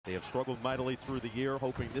They have struggled mightily through the year,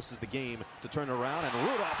 hoping this is the game to turn around. And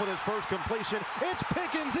Rudolph with his first completion. It's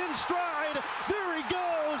Pickens in stride. There he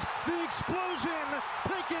goes. The explosion.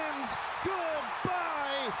 Pickens.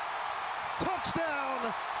 Goodbye.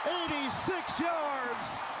 Touchdown. 86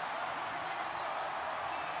 yards.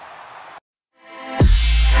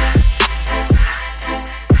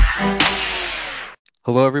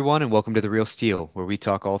 Hello, everyone, and welcome to The Real Steel, where we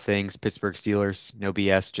talk all things Pittsburgh Steelers. No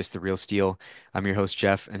BS, just the real steel. I'm your host,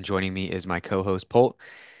 Jeff, and joining me is my co-host, Polt.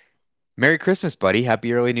 Merry Christmas, buddy.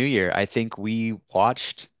 Happy early New Year. I think we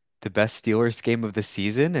watched the best Steelers game of the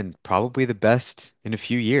season and probably the best in a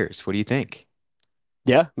few years. What do you think?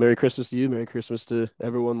 Yeah, Merry Christmas to you. Merry Christmas to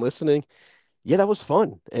everyone listening. Yeah, that was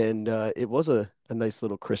fun. And it was a nice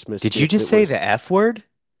little Christmas Did you gift. just It say was, the F word?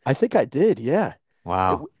 I think I did. Yeah.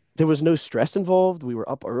 Wow. There was no stress involved. We were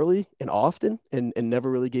up early and often and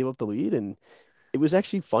never really gave up the lead. And it was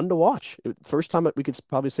actually fun to watch. First time we could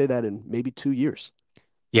probably say that in maybe 2 years.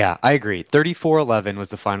 Yeah, I agree. 34-11 was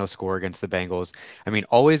the final score against the Bengals. I mean,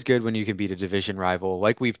 always good when you can beat a division rival.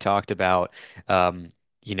 Like we've talked about, um,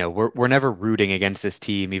 we're never rooting against this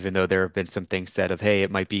team, even though there have been some things said of, hey,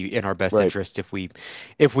 it might be in our best Right. interest if we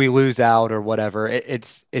lose out or whatever.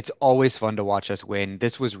 It's always fun to watch us win.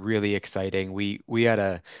 This was really exciting. We had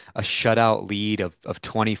a shutout lead of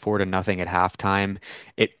 24 to nothing at halftime.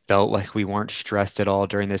 It felt like we weren't stressed at all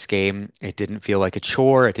during this game. It didn't feel like a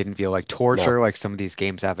chore. It didn't feel like No. torture like some of these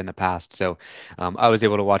games have in the past. So I was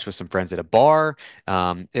able to watch with some friends at a bar.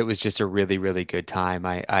 It was just a really, really good time.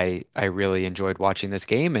 I really enjoyed watching this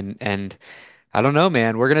game and I don't know,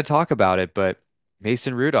 man. We're gonna talk about it, but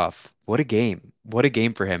Mason Rudolph, what a game. What a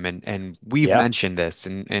game for him. And we've Yeah. mentioned this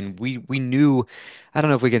and we knew, I don't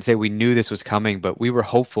know if we can say we knew this was coming, but we were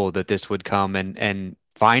hopeful that this would come and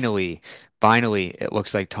finally it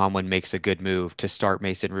looks like Tomlin makes a good move to start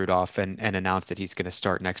Mason Rudolph and announce that he's gonna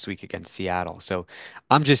start next week against Seattle. So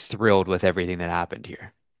I'm just thrilled with everything that happened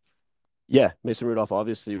here. Yeah. Mason Rudolph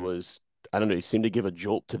obviously was, I don't know, he seemed to give a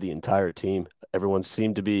jolt to the entire team. Everyone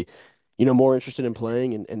seemed to be more interested in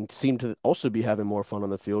playing and seem to also be having more fun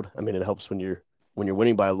on the field. I mean, it helps when you're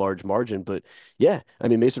winning by a large margin, but yeah, I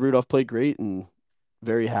mean, Mason Rudolph played great and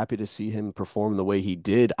very happy to see him perform the way he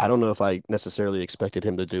did. I don't know if I necessarily expected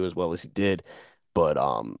him to do as well as he did, but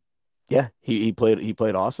yeah, he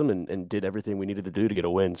played awesome and did everything we needed to do to get a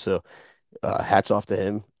win. So hats off to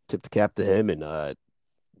him, tip the cap to him, and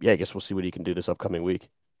yeah, I guess we'll see what he can do this upcoming week.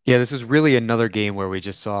 Yeah, this was really another game where we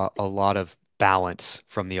just saw a lot of balance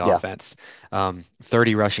from the Yeah, offense.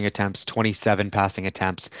 30 rushing attempts, 27 passing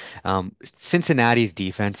attempts. Cincinnati's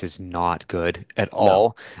defense is not good at no,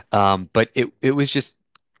 all. But it was just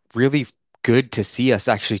really good to see us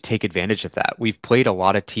actually take advantage of that. We've played a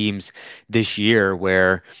lot of teams this year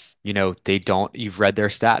where, they don't, you've read their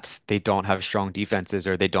stats, they don't have strong defenses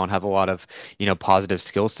or they don't have a lot of, positive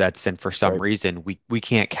skill sets. And for some right, reason, we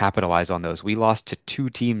can't capitalize on those. We lost to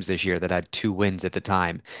two teams this year that had two wins at the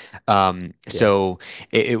time. yeah, So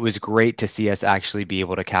it was great to see us actually be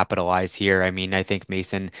able to capitalize here. I mean, I think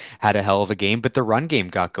Mason had a hell of a game, but the run game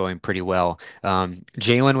got going pretty well.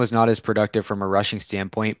 Jalen was not as productive from a rushing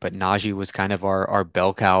standpoint, but Najee was kind of our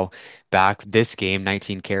bell cow back this game,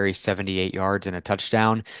 19 carries, 78 yards, and a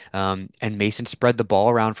touchdown. And Mason spread the ball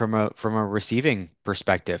around from a receiving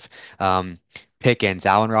perspective. Um, Pickens,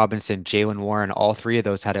 Allen Robinson, Jalen Warren, all three of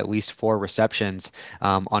those had at least four receptions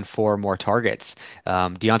on four more targets.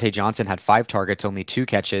 Deontay Johnson had five targets, only two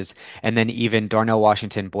catches, and then even Darnell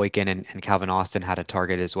Washington, Boykin, and Calvin Austin had a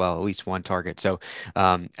target as well, at least one target. So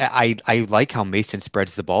I like how Mason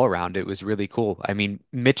spreads the ball around. It was really cool. I mean,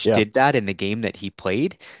 Mitch yeah. did that in the game that he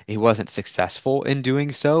played. He wasn't successful in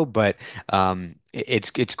doing so, but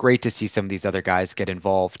it's great to see some of these other guys get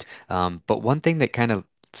involved. But one thing that kind of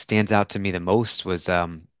stands out to me the most was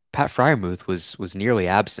Pat Freiermuth was nearly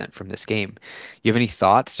absent from this game. You have any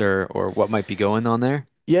thoughts or what might be going on there?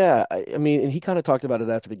 Yeah, I mean, and he kind of talked about it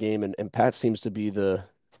after the game, and Pat seems to be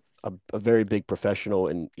a very big professional,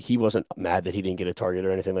 and he wasn't mad that he didn't get a target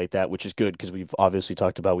or anything like that, which is good because we've obviously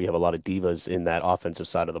talked about we have a lot of divas in that offensive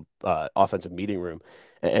side of the offensive meeting room,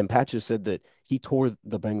 and Pat just said that he tore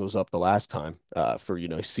the Bengals up the last time for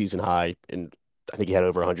season high, and I think he had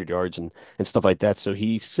over 100 yards and stuff like that. So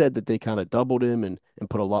he said that they kind of doubled him and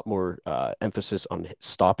put a lot more emphasis on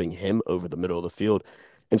stopping him over the middle of the field.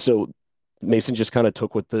 And so Mason just kind of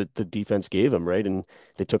took what the defense gave him, right? And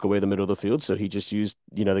they took away the middle of the field. So he just used,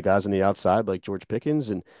 the guys on the outside like George Pickens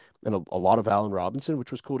and a lot of Allen Robinson,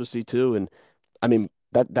 which was cool to see too. And I mean,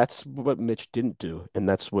 that's what Mitch didn't do. And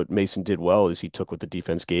that's what Mason did well is he took what the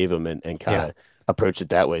defense gave him and kind Yeah. of approached it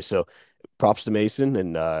that way. So props to Mason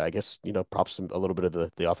and I guess, props to a little bit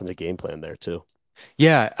of the offensive game plan there too.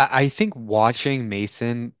 Yeah, I think watching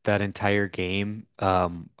Mason that entire game,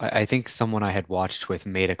 I think someone I had watched with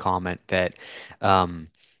made a comment that, um,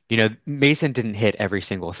 Mason didn't hit every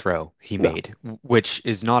single throw he No, made, which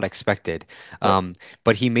is not expected. right,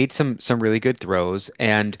 But he made some really good throws,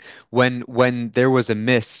 and when there was a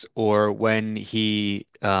miss or when he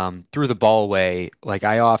threw the ball away, like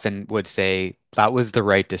I often would say, that was the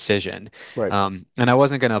right decision. right. And I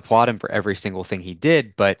wasn't going to applaud him for every single thing he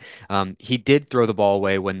did, but he did throw the ball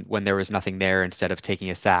away when there was nothing there instead of taking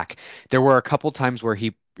a sack. There were a couple times where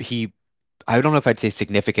he I don't know if I'd say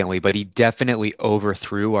significantly, but he definitely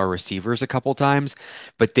overthrew our receivers a couple times,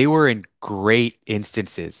 but they were in great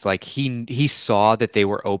instances. Like he saw that they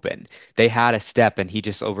were open. They had a step and he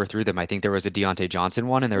just overthrew them. I think there was a Deontay Johnson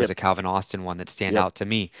one and there was Yep, a Calvin Austin one that stand yep. out to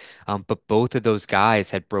me. But both of those guys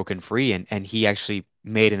had broken free and he actually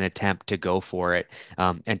made an attempt to go for it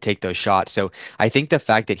and take those shots. So I think the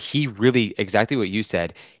fact that he really, exactly what you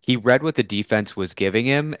said, he read what the defense was giving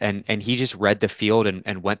him and he just read the field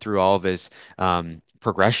and went through all of his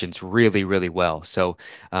progressions really, really well. So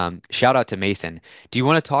shout out to Mason. Do you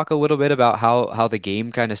want to talk a little bit about how the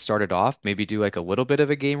game kind of started off? Maybe do like a little bit of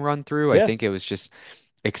a game run through. I Yeah, think it was just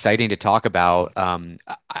exciting to talk about.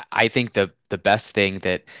 I think the best thing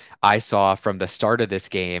that I saw from the start of this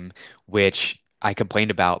game, which I complained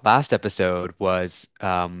about last episode, was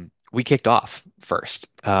we kicked off first.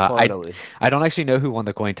 finally. I don't actually know who won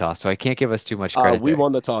the coin toss, so I can't give us too much credit We there.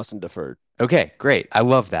 won the toss and deferred. Okay, great. I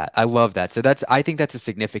love that. I love that. So I think that's a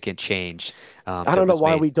significant change I that don't know was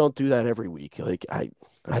why made. we don't do that every week. Like I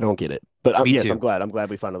don't get it. But Me yes, I'm too. glad. I'm glad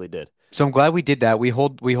we finally did. So I'm glad we did that. We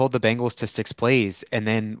hold the Bengals to 6 plays, and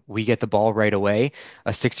then we get the ball right away.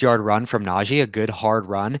 A 6 yard run from Najee, a good hard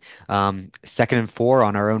run. Second and 4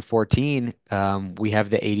 on our own 14. We have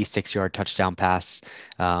the 86-yard touchdown pass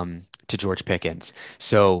to George Pickens.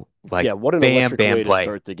 So like Yeah, what an bam, electric bam way to play.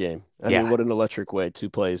 start the game. I mean, Yeah. what an electric way. 2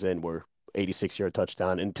 plays in were 86-yard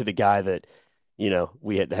touchdown. And to the guy that,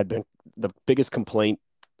 we had been the biggest complaint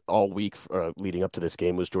all week leading up to this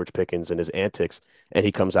game was George Pickens and his antics. And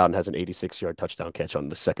he comes out and has an 86-yard touchdown catch on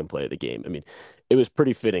the second play of the game. I mean, it was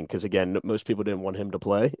pretty fitting because, again, most people didn't want him to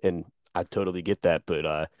play. And I totally get that.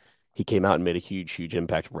 But he came out and made a huge, huge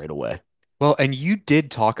impact right away. Well, and you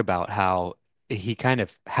did talk about how he kind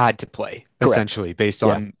of had to play Correct. essentially based Yeah.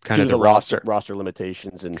 on kind Due of to the the roster roster. roster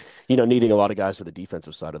limitations and, needing a lot of guys for the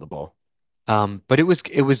defensive side of the ball. But it was,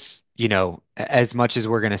 as much as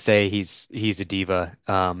we're gonna say he's a diva,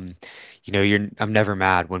 I'm never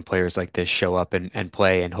mad when players like this show up and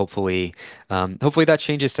play, and hopefully that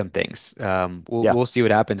changes some things. We'll Yeah. we'll see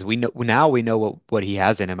what happens. We know what he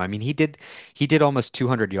has in him. I mean, he did almost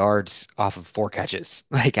 200 yards off of 4 catches,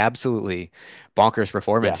 like absolutely bonkers Yeah.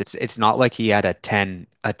 performance. It's not like he had a 10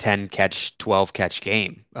 catch, 12 catch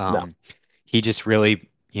game. No. He just really,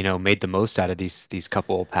 made the most out of these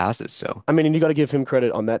couple of passes. So. I mean, and you got to give him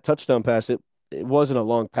credit on that touchdown pass. It wasn't a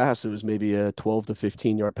long pass. It was maybe a 12 to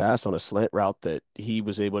 15-yard pass on a slant route that he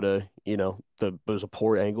was able to, it was a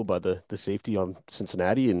poor angle by the safety on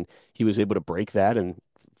Cincinnati, and he was able to break that. And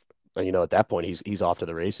at that point, he's off to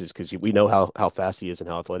the races because we know how fast he is and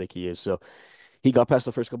how athletic he is. So he got past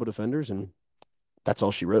the first couple defenders, and that's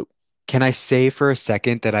all she wrote. Can I say for a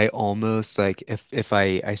second that I almost like if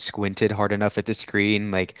I squinted hard enough at the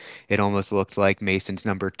screen, like it almost looked like Mason's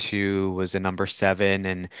number 2 was a number 7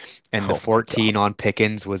 and the Oh my God. 14 on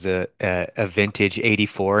Pickens was a vintage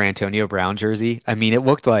 84 Antonio Brown jersey. I mean, it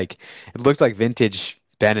looked like vintage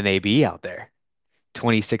Ben and AB out there,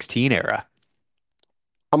 2016 era.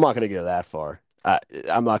 I'm not going to go that far.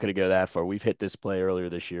 I'm not going to go that far. We've hit this play earlier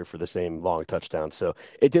this year for the same long touchdown, so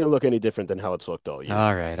it didn't look any different than how it's looked all year.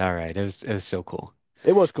 All right, all right. It was so cool.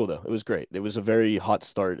 It was cool though. It was great. It was a very hot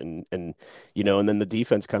start, and then the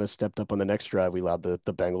defense kind of stepped up on the next drive. We allowed the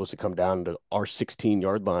Bengals to come down to our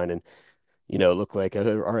 16-yard line, and it looked like all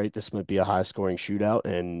right, this might be a high scoring shootout.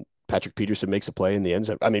 And Patrick Peterson makes a play in the end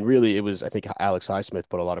zone. I mean, really, it was. I think Alex Highsmith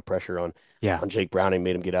put a lot of pressure on Yeah. Jake Browning,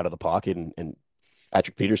 made him get out of the pocket, and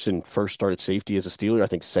Patrick Peterson first started safety as a Steeler. I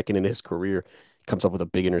think second in his career, comes up with a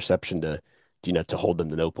big interception to hold them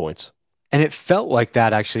to no points. And it felt like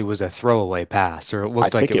that actually was a throwaway pass, or it I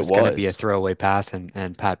looked like think it it was going to be a was. throwaway pass,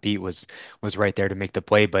 and Pat Pete was right there to make the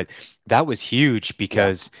play. But that was huge Yeah.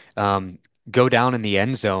 because go down in the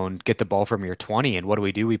end zone, get the ball from your 20, and what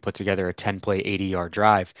do? We put together a 10-play, 80-yard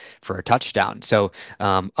drive for a touchdown. So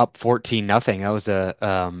up 14-0. That was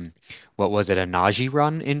what was it? A Najee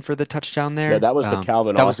run in for the touchdown No, there. that was the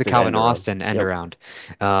Calvin That was the Austin Calvin end around. Austin end Yep. around.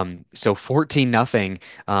 So 14-0,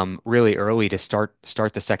 really early to start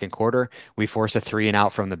the second quarter. We force a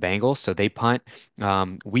 3-and-out from the Bengals, so they punt.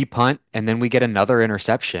 We punt, and then we get another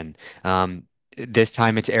interception. this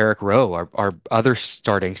time it's Eric Rowe, our other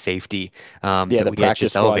starting safety Yeah, that the we had practice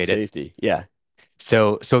just squad elevated. safety. Yeah,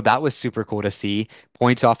 So that was super cool to see.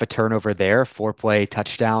 Points off a turnover there, 4 play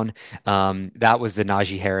touchdown. That was the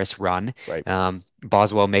Najee Harris run. right.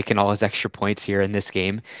 Boswell making all his extra points here in this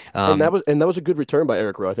game. And that Um, was and that was a good return by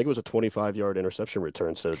Eric Rowe. I think it was a 25-yard interception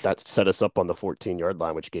return, so that set us up on the 14-yard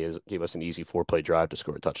line, which gave us an easy 4 play drive to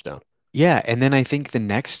score a touchdown. Yeah, and then I think the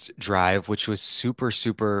next drive, which was super,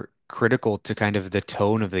 super critical to kind of the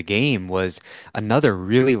tone of the game, was another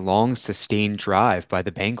really long, sustained drive by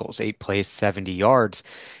the Bengals, 8 plays, 70 yards.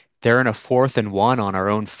 They're in a 4th and 1 on our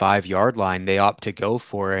own 5 yard line. They opt to go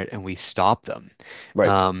for it, and we stop them.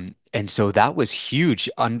 Right. And so that was huge,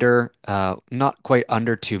 under not quite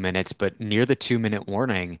under 2 minutes, but near the 2 minute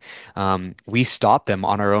warning. We stopped them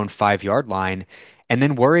on our own 5 yard line, and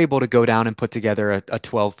then we're able to go down and put together a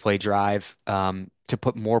 12 play drive to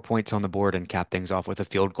put more points on the board and cap things off with a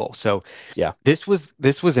field goal. So Yeah. this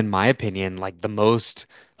was in my opinion like the most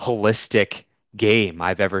holistic game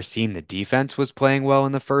I've ever seen. The defense was playing well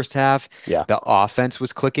in the first half. Yeah. The offense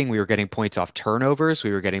was clicking. We were getting points off turnovers.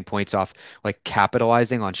 We were getting points off like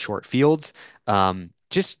capitalizing on short fields.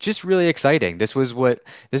 Just really exciting. This is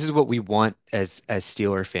what we want as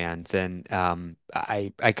Steeler fans, and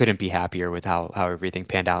I couldn't be happier with how everything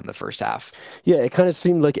panned out in the first half. Yeah, it kind of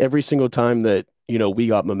seemed like every single time that, we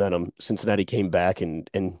got momentum, Cincinnati came back and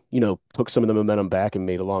took some of the momentum back and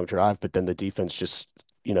made a long drive, but then the defense just,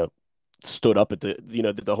 you know, stood up at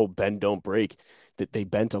the whole bend don't break, that they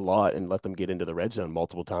bent a lot and let them get into the red zone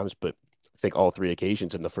multiple times. But I think all three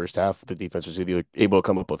occasions in the first half, the defense was either able to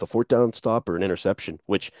come up with a fourth down stop or an interception,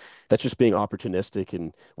 which that's just being opportunistic.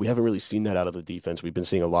 And we haven't really seen that out of the defense. We've been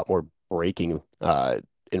seeing a lot more breaking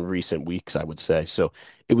in recent weeks, I would say. So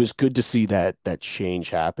it was good to see that change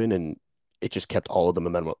happen, and it just kept all of the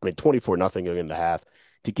momentum. I mean, 24-0 going into half,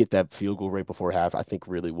 to get that field goal right before half, I think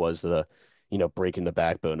really was the breaking the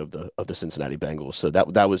backbone of the Cincinnati Bengals. So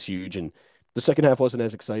that was huge. And the second half wasn't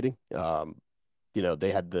as exciting.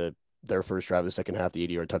 They had their first drive of the second half, the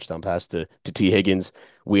 80-yard touchdown pass to T. Higgins.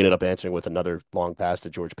 We ended up answering with another long pass to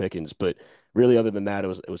George Pickens. But really, other than that,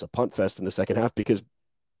 it was a punt fest in the second half because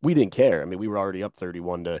we didn't care. I mean, we were already up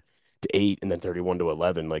 31 to 8 and then 31 to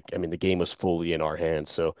 11. Like, I mean, the game was fully in our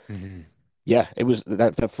hands. So Mhm. yeah, it was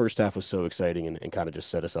that first half was so exciting and kind of just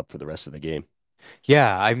set us up for the rest of the game.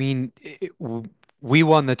 Yeah, I mean, we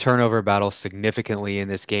won the turnover battle significantly in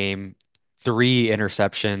this game. 3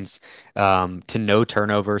 interceptions to no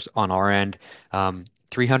turnovers on our end.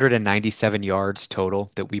 397 yards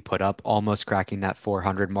total that we put up, almost cracking that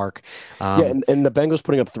 400 mark. Yeah, Um, and the Bengals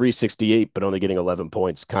putting up 368 but only getting 11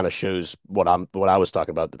 points kind of shows what I was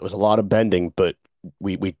talking about. There was a lot of bending, but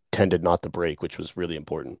we tended not to break, which was really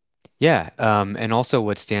important. Yeah, and also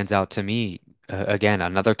what stands out to me, again,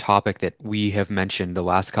 another topic that we have mentioned the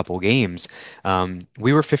last couple games,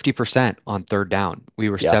 we were 50% on third down. We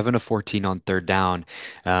were Yeah, 7 of 14 on third down.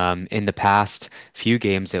 In the past few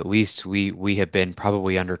games, at least, we have been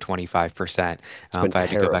probably under 25%, it's been if I had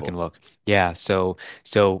to go back and terrible. look. Yeah, so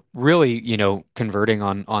really, converting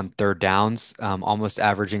on third downs, almost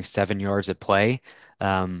averaging 7 yards at play.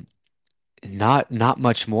 Um, not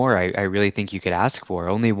much more I really think you could ask for.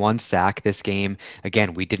 Only one sack this game.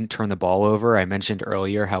 Again, we didn't turn the ball over. I mentioned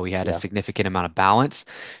earlier how we had a Yeah. significant amount of balance,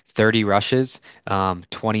 30 rushes,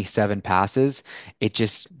 27 passes. It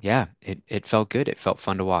just, yeah, it felt good. It felt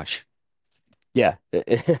fun to watch. Yeah,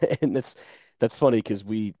 and that's funny because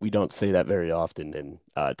we don't say that very often,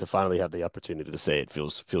 and to finally have the opportunity to say it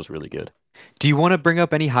feels really good. Do you want to bring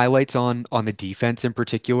up any highlights on the defense in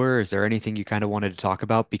particular? Is there anything you kind of wanted to talk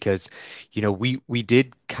about? Because, we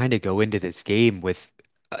did kind of go into this game with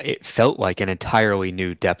it felt like an entirely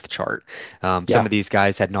new depth chart. Some Yeah, of these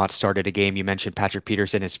guys had not started a game. You mentioned Patrick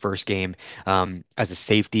Peterson, his first game as a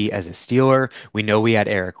safety, as a Steeler. We know we had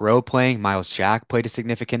Eric Rowe playing. Miles Jack played a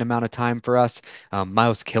significant amount of time for us.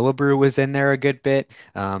 Miles Killebrew was in there a good bit.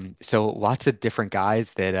 So lots of different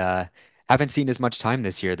guys that haven't seen as much time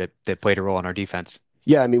this year that played a role on our defense.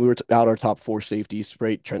 yeah. I mean, we were out our top four safeties,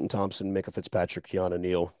 right? Trenton Thompson, Micah Fitzpatrick, Keanu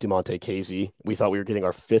Neal, Demonte Casey. We thought we were getting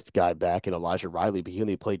our fifth guy back in Elijah Riley, but he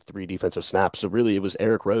only played three defensive snaps. So really, it was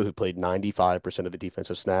Eric Rowe who played 95% of the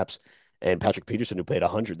defensive snaps, and Patrick Peterson who played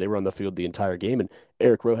 100. They were on the field the entire game, and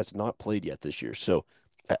Eric Rowe has not played yet this year. So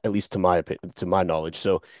at least to my opinion, to my knowledge.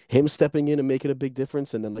 So him stepping in and making a big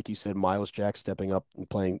difference, and then like you said, Miles Jack stepping up and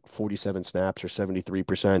playing 47 snaps or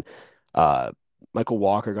 73%. Uh, Michael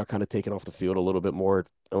Walker got kind of taken off the field a little bit more,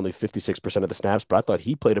 only 56% of the snaps, but I thought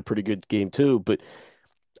he played a pretty good game too. But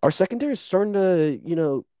our secondary is starting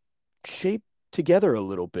to, shape together a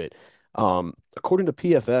little bit. According to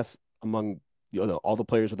PFF, among all the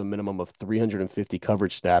players with a minimum of 350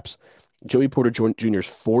 coverage snaps. Joey Porter Jr. is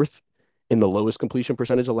fourth in the lowest completion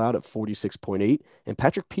percentage allowed at 46.8, and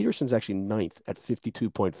Patrick Peterson's actually ninth at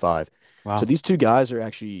 52.5. So Wow. these two guys are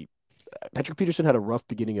actually Patrick Peterson had a rough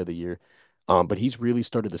beginning of the year, but he's really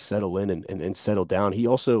started to settle in and settle down. He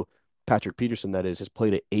also, Patrick Peterson, that is, has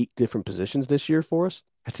played at 8 different positions this year for us.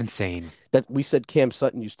 That's insane. That we said Cam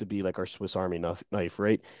Sutton used to be like our Swiss Army knife,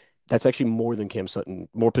 right? That's actually more than Cam Sutton,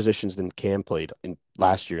 more positions than Cam played in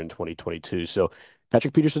last year in 2022. So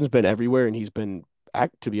Patrick Peterson's been everywhere, and he's been,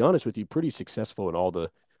 to be honest with you, pretty successful in all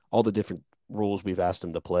the different roles we've asked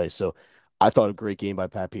him to play. So I thought a great game by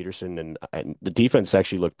Pat Peterson, and the defense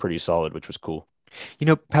actually looked pretty solid, which was cool.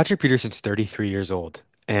 Patrick Peterson's 33 years old,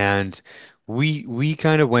 and we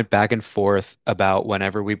kind of went back and forth about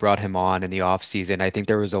whenever we brought him on in the offseason. I think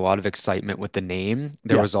there was a lot of excitement with the name.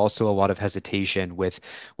 There Yeah, was also a lot of hesitation with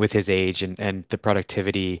his age and the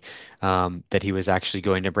productivity that he was actually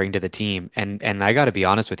going to bring to the team. And I got to be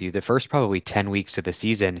honest with you, the first probably 10 weeks of the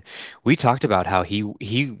season, we talked about how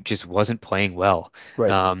he just wasn't playing well.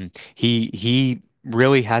 right. He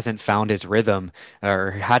really hasn't found his rhythm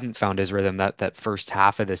or hadn't found his rhythm that first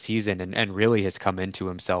half of the season and really has come into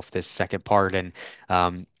himself this second part. And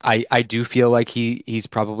I do feel like he's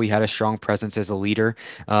probably had a strong presence as a leader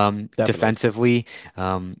Definitely. defensively.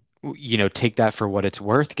 Take that for what it's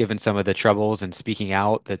worth, given some of the troubles and speaking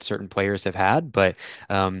out that certain players have had. But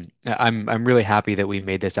I'm really happy that we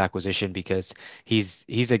made this acquisition because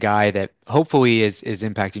he's a guy that hopefully is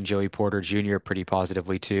impacting Joey Porter Jr. pretty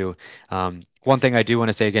positively too. One thing I do want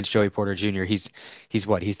to say against Joey Porter Jr., he's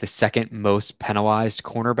what? He's the second most penalized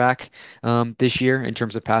cornerback this year in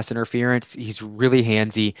terms of pass interference. He's really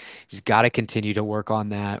handsy. He's got to continue to work on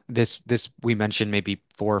that. This we mentioned maybe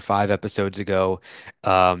 4 or 5 episodes ago.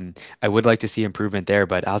 I would like to see improvement there,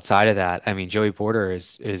 but outside of that, I mean, Joey Porter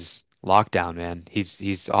is lockdown, man.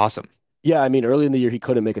 He's awesome. Yeah, I mean, early in the year, he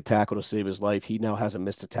couldn't make a tackle to save his life. He now hasn't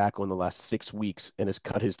missed a tackle in the last 6 weeks and has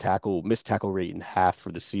cut his missed tackle rate in half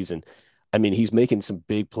for the season. I mean, he's making some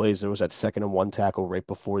big plays. There was that 2nd-and-1 tackle right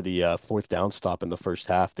before the fourth down stop in the first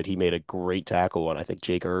half that he made a great tackle on, I think,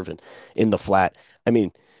 Jake Irvin in the flat. I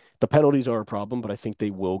mean, the penalties are a problem, but I think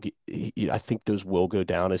they will I think those will go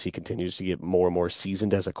down as he continues to get more and more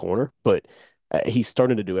seasoned as a corner. But he's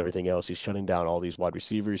starting to do everything else. He's shutting down all these wide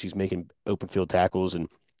receivers. He's making open field tackles, and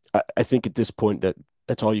I think at this point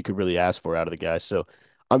that's all you could really ask for out of the guy. So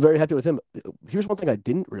I'm very happy with him. Here's one thing I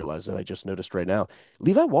didn't realize that I just noticed right now.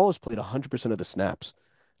 Levi Wallace played 100% of the snaps.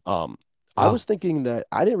 Um, I Wow. was thinking that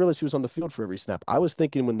I didn't realize he was on the field for every snap. I was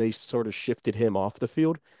thinking when they sort of shifted him off the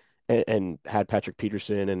field and had Patrick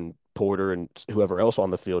Peterson and Porter and whoever else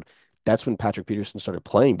on the field, that's when Patrick Peterson started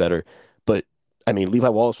playing better. But I mean, Levi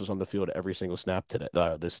Wallace was on the field every single snap today,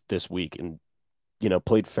 this week, and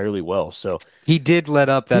played fairly well. So He did let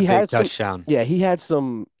up he that big had some, touchdown. yeah, he had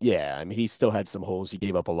some, yeah. I mean, he still had some holes. He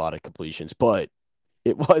gave up a lot of completions, but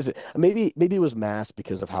it was maybe it was masked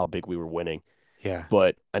because of how big we were winning. Yeah.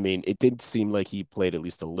 But I mean, it did seem like he played at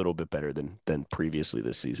least a little bit better than previously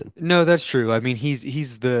this season. No, that's true. I mean,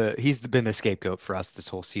 been the scapegoat for us this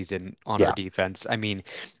whole season on our Yeah, defense. I mean,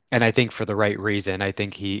 and I think for the right reason. I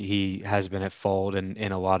think he has been at fault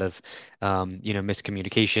in a lot of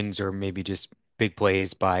miscommunications or maybe just big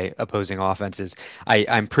plays by opposing offenses.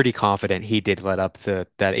 I'm pretty confident he did let up that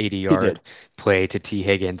 80 he yard did. play to T.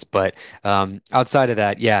 Higgins, but outside of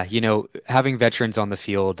that, yeah, having veterans on the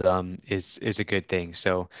field is a good thing.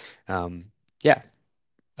 So yeah,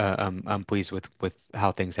 I'm pleased with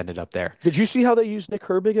how things ended up there. Did you see how they used Nick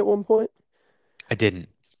Herbig at one point? I didn't.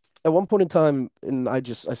 At one point in time, and I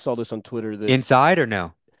saw this on Twitter that Inside or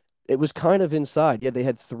no? it was kind of inside. Yeah, they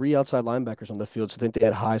had three outside linebackers on the field. So I think they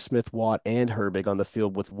had Highsmith, Watt, and Herbig on the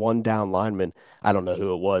field with one down lineman. I don't know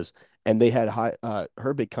who it was. And they had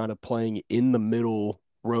Herbig kind of playing in the middle,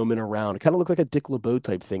 roaming around. It kind of looked like a Dick LeBeau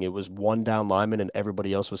type thing. It was one down lineman and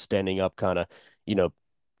everybody else was standing up, kind of, you know,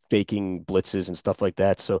 faking blitzes and stuff like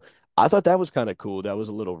that. So I thought that was kind of cool. That was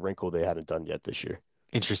a little wrinkle they hadn't done yet this year.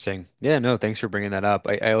 Interesting. Yeah, no, thanks for bringing that up.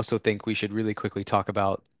 I also think we should really quickly talk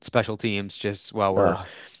about special teams just while we're Uh,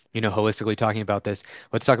 holistically talking about this.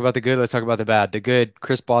 Let's talk about the good. Let's talk about the bad. The good,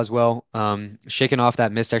 Chris Boswell, shaking off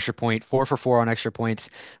that missed extra point, 4 for 4 on extra points,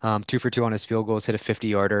 2 for 2 on his field goals, hit a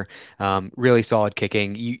 50-yarder. Really solid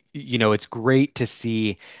kicking. It's great to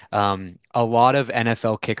see a lot of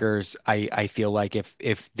NFL kickers. I feel like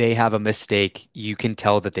if they have a mistake, you can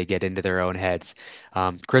tell that they get into their own heads.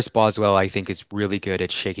 Chris Boswell, I think, is really good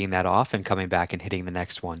at shaking that off and coming back and hitting the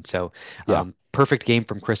next one. So, yeah. perfect game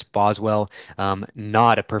from Chris Boswell.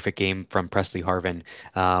 Not a perfect game from Presley Harvin.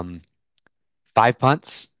 5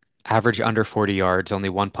 punts, average under 40 yards, only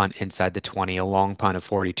one punt inside the 20, a long punt of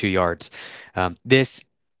 42 yards. This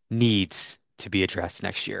needs to be addressed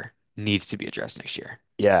next year. Needs to be addressed next year.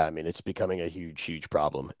 Yeah, I mean, it's becoming a huge, huge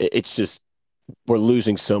problem. It's just we're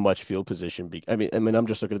losing so much field position. I mean, I'm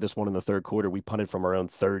just looking at this one in the third quarter. We punted from our own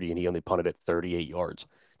 30, and he only punted at 38 yards.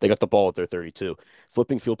 They got the ball at their 32.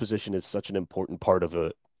 Flipping field position is such an important part of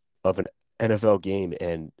an NFL game,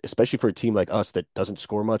 and especially for a team like us that doesn't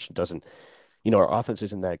score much, doesn't our offense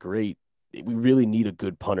isn't that great. We really need a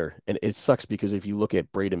good punter. And it sucks because if you look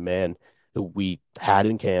at Braden Mann, who we had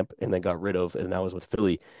in camp and then got rid of, and now is with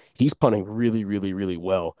Philly, he's punting really, really, really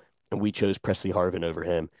well. And we chose Presley Harvin over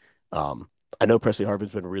him. Um, I know Presley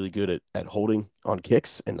Harvin's been really good at holding on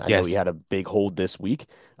kicks, and I know he Yes. had a big hold this week.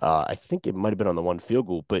 I think it might have been on the one field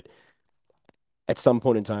goal, but at some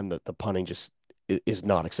point in time, the punting just is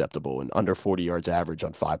not acceptable. And under 40 yards average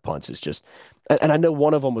on 5 punts is just, and I know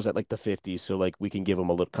one of them was at like the 50s, so like we can give him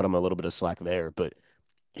a little, cut him a little bit of slack there, but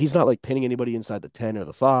he's not like pinning anybody inside the 10 or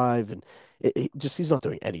the 5, and he's not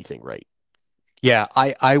doing anything right. Yeah,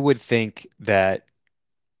 I would think that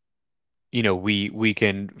we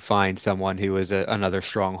can find someone who is another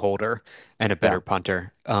strong holder and a Yeah. better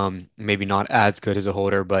punter. Maybe not as good as a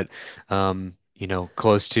holder, but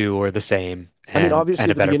close to or the same, I mean, obviously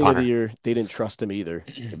and at a the better beginning of the punter. year, they didn't trust him either.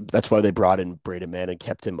 That's why they brought in Braden Mann and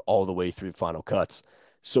kept him all the way through the final cuts.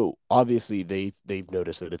 So obviously they've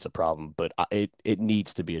noticed that it's a problem, but it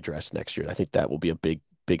needs to be addressed next year. I think that will be a big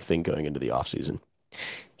thing going into the offseason.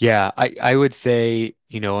 Yeah, I would say,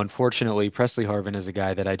 unfortunately, Presley Harvin is a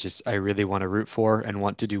guy that I really want to root for and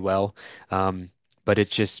want to do well. Um, but it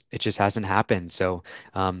just hasn't happened. So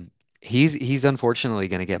he's unfortunately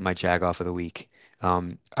going to get my Jag off of the week.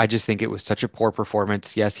 I just think it was such a poor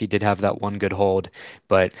performance. Yes, he did have that one good hold,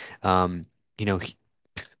 but um, you know,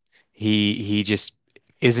 he just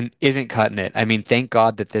isn't cutting it. I mean, thank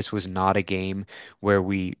God that this was not a game where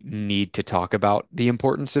we need to talk about the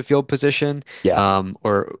importance of field position. Yeah.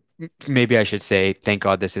 Or maybe I should say, thank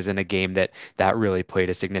God this isn't a game that really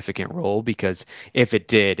played a significant role, because if it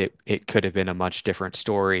did, it could have been a much different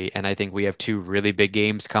story. And I think we have two really big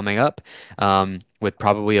games coming up, with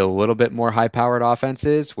probably a little bit more high-powered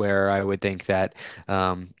offenses, where I would think that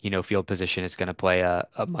field position is going to play a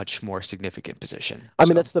much more significant position. I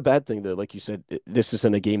mean, So. that's the bad thing though. Like you said, this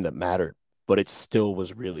isn't a game that mattered, but it still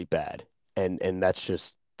was really bad. And that's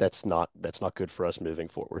not good for us moving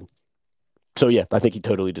forward. So yeah, I think he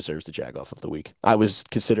totally deserves the Jag off of the week. I was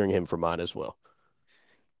considering him for mine as well.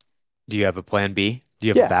 Do you have a plan B? Do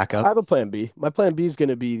you have a Yeah, I backup? have a plan B. My plan B is going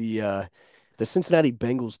to be the Cincinnati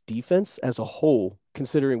Bengals defense as a whole,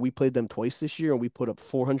 considering we played them twice this year and we put up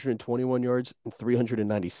 421 yards and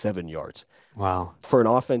 397 yards Wow. for an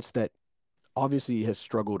offense that obviously has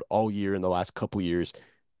struggled all year in the last couple years.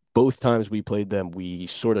 Both times we played them, we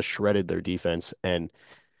sort of shredded their defense, and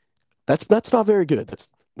that's not very good.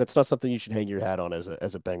 That's not something you should hang your hat on as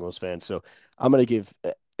a Bengals fan. So I'm gonna give.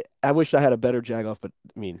 I wish I had a better Jagoff, but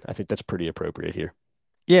I mean, I think that's pretty appropriate here.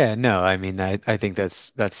 Yeah, no, I mean, I think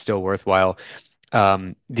that's still worthwhile.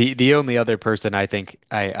 The only other person I think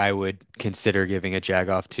I would consider giving a jag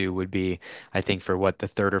off to would be, I think, for what, the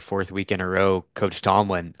third or fourth week in a row, Coach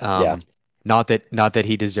Tomlin. Yeah, Not that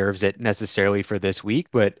he deserves it necessarily for this week,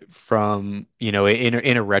 but from, in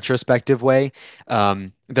a retrospective way,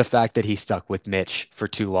 the fact that he stuck with Mitch for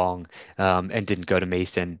too long, and didn't go to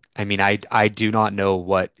Mason. I mean, I do not know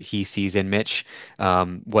what he sees in Mitch,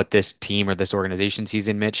 what this team or this organization sees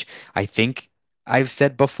in Mitch. I think I've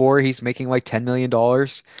said before he's making like $10 million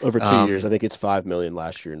dollars. over 2 years, I Um, think it's 5 million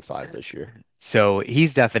last year and five this year. so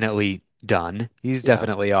he's definitely done. He's Yeah,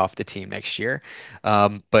 definitely off the team next year.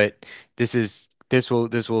 But this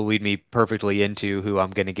will lead me perfectly into who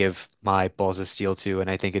I'm going to give my balls of steel to, and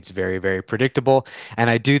I think it's very, very predictable. And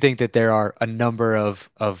I do think that there are a number of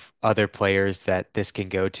other players that this can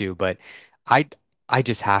go to, but I I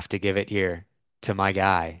just have to give it here to my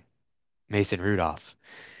guy, Mason Rudolph.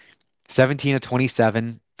 17 of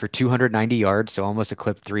 27 for 290 yards, so almost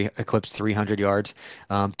eclipsed 300 yards.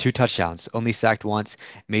 Two touchdowns, only sacked once.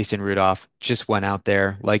 Mason Rudolph just went out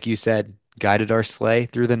there, like you said, guided our sleigh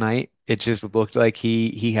through the night. It just looked like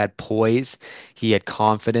he had poise, he had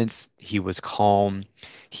confidence, he was calm,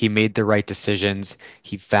 he made the right decisions,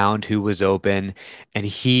 he found who was open, and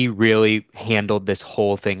he really handled this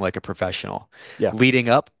whole thing like a professional. yeah, Leading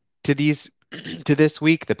up to these to this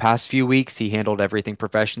week, the past few weeks, he handled everything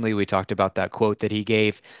professionally. We talked about that quote that he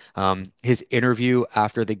gave. His interview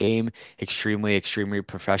after the game, extremely, extremely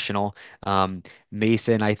professional.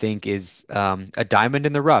 Mason, I think, is a diamond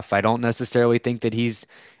in the rough. I don't necessarily think that he's,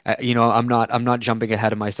 I'm not jumping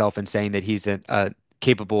ahead of myself and saying that he's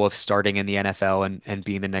capable of starting in the NFL and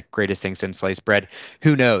being the next greatest thing since sliced bread.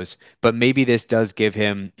 Who knows? But maybe this does give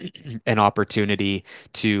him an opportunity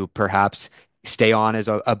to perhaps stay on as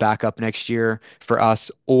a backup next year for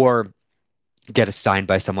us, or get signed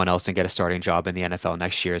by someone else and get a starting job in the NFL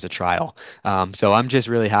next year as a trial. So I'm just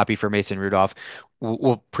really happy for Mason Rudolph.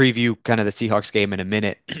 We'll preview kind of the Seahawks game in a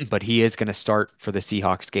minute, but he is going to start for the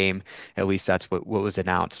Seahawks game. At least that's what was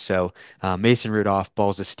announced. So Mason Rudolph,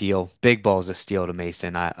 balls of steel, big balls of steel to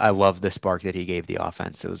Mason. I love the spark that he gave the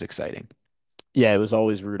offense. It was exciting. Yeah, it was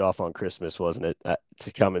always Rudolph on Christmas, wasn't it?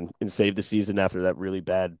 To come and save the season after that really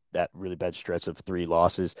bad stretch of three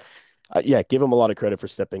losses. Yeah, give him a lot of credit for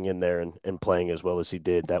stepping in there and playing as well as he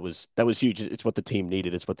did. That was huge. It's what the team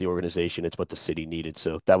needed. It's what the organization, it's what the city needed.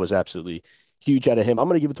 So that was absolutely huge out of him. I'm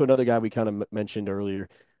going to give it to another guy we kind of mentioned earlier.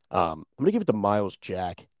 I'm going to give it to Miles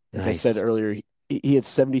Jack. Like I said Nice. earlier, he had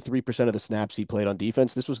 73% of the snaps he played on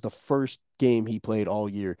defense. This was the first game he played all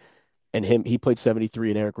year, and he played 73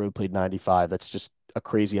 and Eric Rowe played 95. That's just a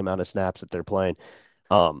crazy amount of snaps that they're playing.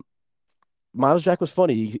 Um, Miles Jack was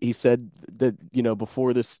funny. He said that,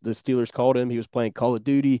 before the Steelers called him, he was playing Call of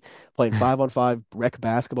Duty, playing 5-on-5 rec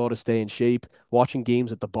basketball to stay in shape, watching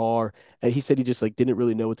games at the bar. And he said he just like didn't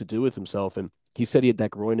really know what to do with himself. And he said he had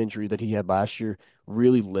that groin injury that he had last year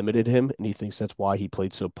really limited him, and he thinks that's why he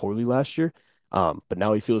played so poorly last year. But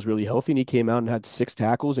now he feels really healthy, and he came out and had 6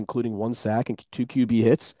 tackles, including 1 sack and 2 QB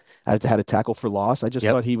hits. Had a tackle for loss. I just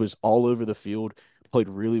Yep. thought he was all over the field, played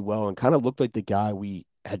really well, and kind of looked like the guy we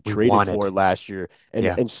had We traded for wanted. last year and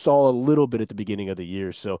Yeah. and saw a little bit at the beginning of the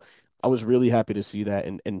year. So I was really happy to see that.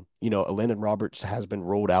 And Landon Roberts has been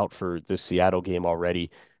rolled out for the Seattle game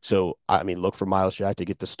already. So I mean, look for Miles Jack to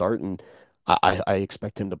get the start, and I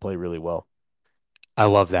expect him to play really well. I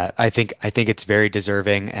love that. I think it's very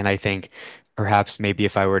deserving, and I think perhaps maybe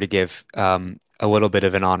if I were to give a little bit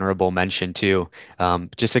of an honorable mention too,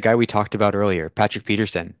 just a guy we talked about earlier, Patrick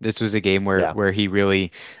Peterson. This was a game where Yeah, where he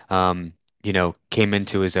really came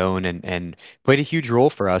into his own and played a huge role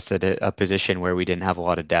for us at a position where we didn't have a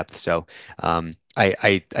lot of depth. So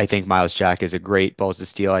I think Miles Jack is a great balls to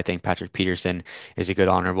steal. I think Patrick Peterson is a good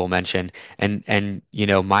honorable mention. And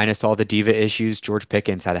minus all the diva issues, George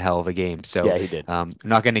Pickens had a hell of a game. So yeah, he did. I'm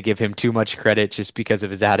not going to give him too much credit just because of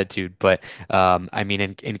his attitude, but I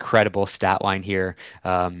mean, incredible stat line here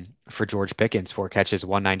for George Pickens: 4 catches,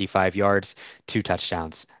 195 yards, 2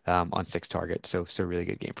 touchdowns on 6 targets. So really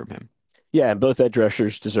good game from him. Yeah, and both edge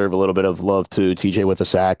rushers deserve a little bit of love too. TJ with a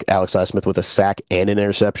sack, Alex Highsmith with a sack and an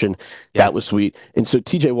interception. Yeah, That was sweet. And so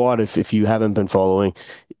TJ Watt, if you haven't been following,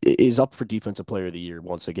 is up for Defensive Player of the Year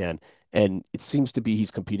once again. And it seems to be he's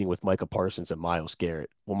competing with Micah Parsons and Miles Garrett.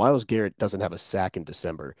 Well, Miles Garrett doesn't have a sack in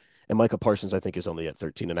December. And Micah Parsons, I think, is only at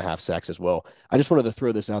 13 and a half sacks as well. I just wanted to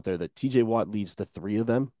throw this out there that TJ Watt leads the three of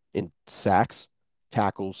them in sacks,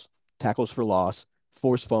 tackles, tackles for loss,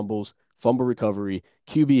 forced fumbles, fumble recovery,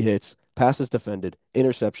 QB hits, passes defended,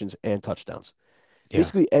 interceptions, and touchdowns. yeah.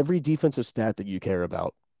 Basically, every defensive stat that you care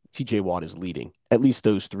about, TJ Watt is leading at least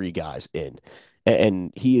those three guys in.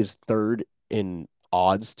 And he is third in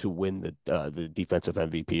odds to win the defensive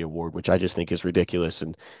MVP award, which I just think is ridiculous.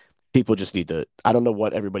 And people just need to, I don't know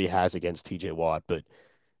what everybody has against TJ Watt, but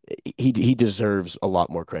he deserves a lot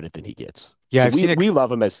more credit than he gets. Yeah, So I've we seen a we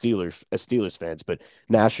love him as Steelers fans, but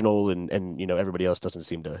national and everybody else doesn't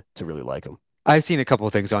seem to really like him. I've seen a couple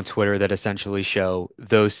of things on Twitter that essentially show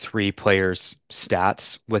those three players'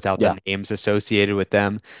 stats without Yeah, the names associated with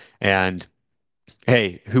them. And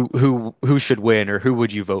hey, who should win, or who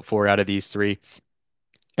would you vote for out of these three?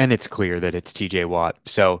 And it's clear that it's TJ Watt.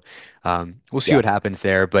 So we'll see yeah, what happens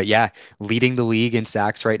there. But yeah, leading the league in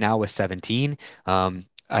sacks right now with 17.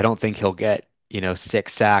 I don't think he'll get,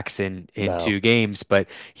 6 sacks in no, 2 games, but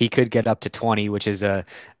he could get up to 20, which is a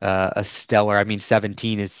stellar. I mean,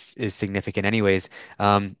 17 is significant anyways.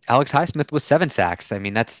 Alex Highsmith was 7 sacks. I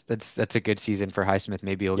mean, that's a good season for Highsmith.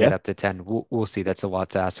 Maybe he'll get yeah. up to 10. We'll see. That's a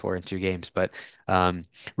lot to ask for in 2 games, but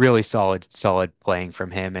really solid playing from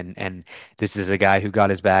him. And this is a guy who got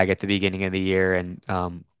his bag at the beginning of the year, and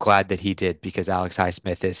glad that he did, because Alex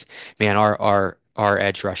Highsmith is, man, our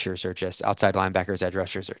edge rushers are just outside linebackers, edge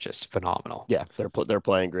rushers are just phenomenal. Yeah, they're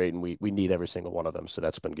playing great, and we need every single one of them. So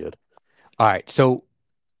that's been good. All right, so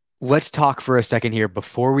let's talk for a second here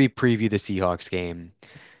before we preview the Seahawks game.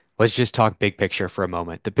 Let's just talk big picture for a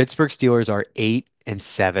moment. The Pittsburgh Steelers are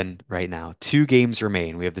 8-7 right now. 2 games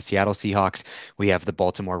remain. We have the Seattle Seahawks. We have the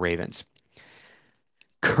Baltimore Ravens.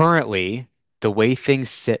 Currently, the way things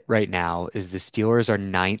sit right now is the Steelers are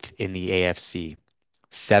ninth in the AFC.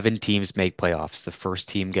 7 teams make playoffs. The first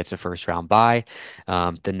team gets a first round bye.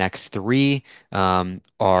 The next three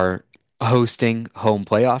are hosting home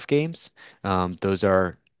playoff games. Those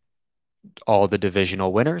are all the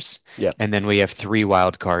divisional winners. Yeah. And then we have three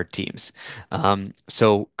wild card teams.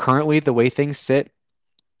 So currently, the way things sit,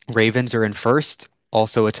 Ravens are in first,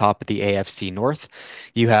 also atop of the AFC North.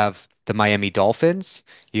 You have the Miami Dolphins,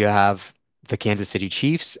 you have the Kansas City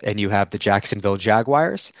Chiefs, and you have the Jacksonville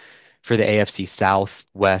Jaguars for the AFC South,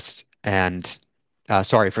 West, and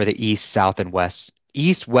for the East, South, and West.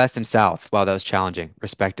 East, West, and South. Wow, that was challenging,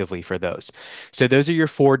 respectively, for those. So those are your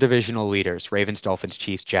four divisional leaders: Ravens, Dolphins,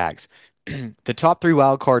 Chiefs, Jags. The top three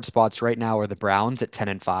wild card spots right now are the Browns at 10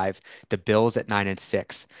 and 5, the Bills at 9 and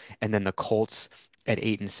 6, and then the Colts at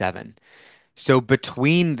 8 and 7. So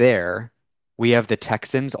between there, we have the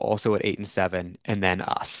Texans also at 8 and 7, and then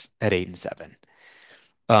us at 8 and 7.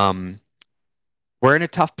 Um, we're in a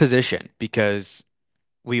tough position because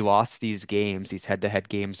we lost these games, these head-to-head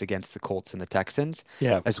games against the Colts and the Texans,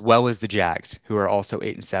 Yeah. as well as the Jags, who are also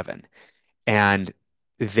 8 and 7. And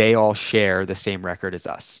they all share the same record as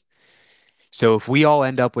us. So if we all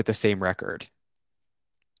end up with the same record,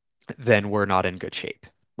 then we're not in good shape.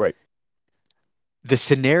 Right. The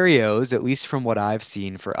scenarios, at least from what I've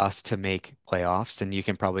seen for us to make playoffs, and you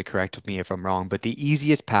can probably correct me if I'm wrong, but the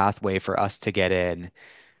easiest pathway for us to get in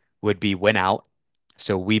would be win out.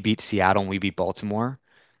 So we beat Seattle and we beat Baltimore,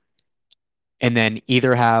 and then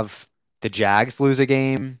either have the Jags lose a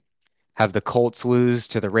game, have the Colts lose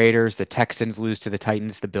to the Raiders, the Texans lose to the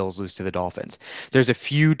Titans, the Bills lose to the Dolphins. There's a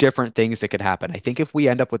few different things that could happen. I think if we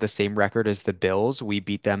end up with the same record as the Bills, we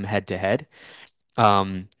beat them head to head.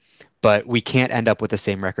 Um, but we can't end up with the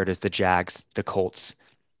same record as the Jags, the Colts,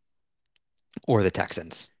 or the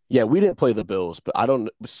Texans. Yeah, we didn't play the Bills, but I don't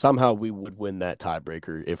somehow we would win that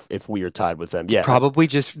tiebreaker if we are tied with them. It's Yeah, probably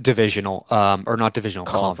just divisional, or not divisional,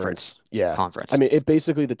 conference. conference. Yeah. I Conference. mean, it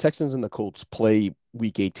basically the Texans and the Colts play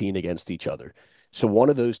week 18 against each other. So one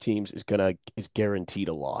of those teams is guaranteed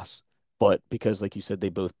a loss. But because like you said they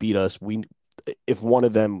both beat us, we if one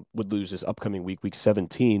of them would lose this upcoming week, week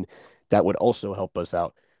 17, that would also help us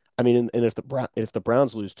out. I mean, and if the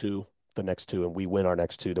Browns lose the next two and we win our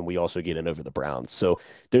next two, then we also get in over the Browns. So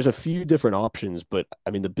there's a few different options, but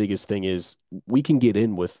I mean the biggest thing is we can get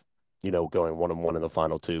in with going 1-1 in the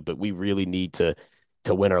final two, but we really need to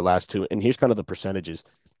win our last two. And here's kind of the percentages.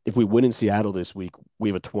 If we win in Seattle this week, we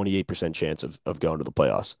have a 28% chance of going to the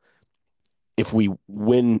playoffs. If we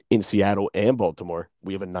win in Seattle and Baltimore,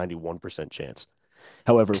 we have a 91% chance.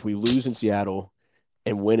 However, if we lose in Seattle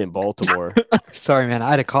and win in Baltimore, Sorry, man. I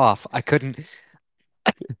had a cough. I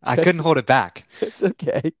it's, couldn't hold it back. it's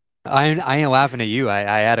okay. I ain't laughing at you. I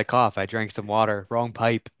had a cough. I drank some water, wrong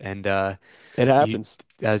pipe, and It you, happens.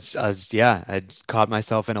 yeah, I just caught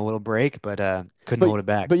myself in a little break, but couldn't But hold it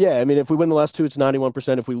back. but yeah, I mean, if we win the last two, it's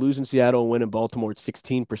 91%. If we lose in Seattle and win in Baltimore, it's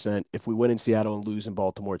 16%. If we win in Seattle and lose in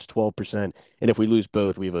Baltimore, it's 12%. And if we lose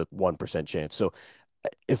both, we have a 1% chance. So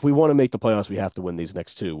if we want to make the playoffs, we have to win these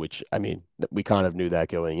next two, which I mean, we kind of knew that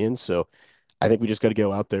going in. So I think we just got to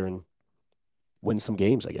go out there and win some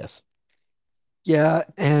games, I guess. Yeah,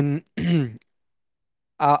 and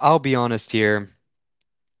I'll be honest here.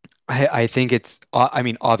 I think I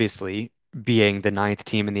mean, obviously, being the ninth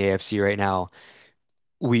team in the AFC right now,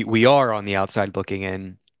 we are on the outside looking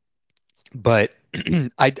in, but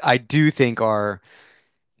I do think our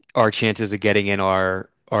chances of getting in are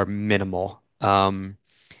minimal.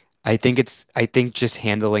 I think just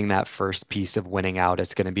handling that first piece of winning out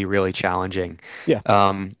is going to be really challenging. Yeah.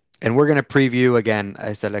 And we're going to preview again.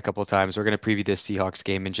 I said it a couple of times. We're going to preview this Seahawks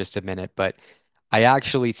game in just a minute, but I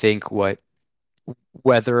actually think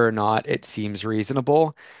whether or not it seems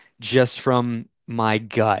reasonable, just from my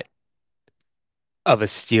gut of a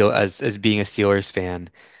Steel as being a Steelers fan,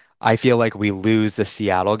 I feel like we lose the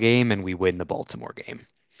Seattle game and we win the Baltimore game.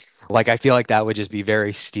 Like I feel like that would just be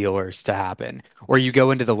very Steelers to happen. Or you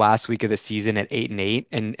go into the last week of the season at 8 and 8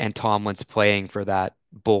 and Tomlin's playing for that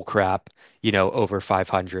bull crap, over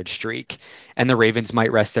 500 streak. And the Ravens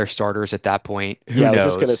might rest their starters at that point. Who Yeah, I was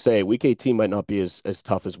just gonna knows? say week 18 might not be as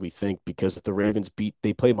tough as we think because if the Ravens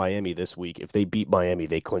they play Miami this week. If they beat Miami,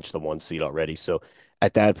 they clinch the one seed already. So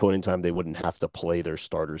at that point in time, they wouldn't have to play their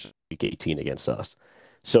starters week 18 against us.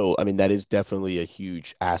 So I mean that is definitely a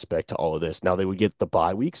huge aspect to all of this. Now they would get the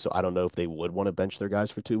bye week, so I don't know if they would want to bench their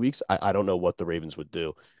guys for 2 weeks. I don't know what the Ravens would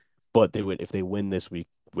do, but they would if they win this week,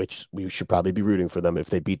 which we should probably be rooting for them. If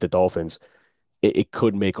they beat the Dolphins, it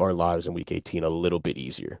could make our lives in week 18 a little bit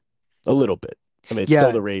easier. A little bit. I mean, it's still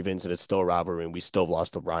Yeah, the Ravens and it's still a rivalry, and we still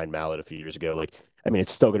lost to Ryan Mallett a few years ago. Like, I mean,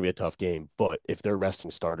 it's still going to be a tough game, but if they're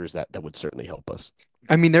resting starters, that would certainly help us.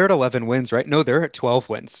 I mean they're at 11 wins, right? No, they're at 12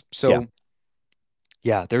 wins. Yeah. So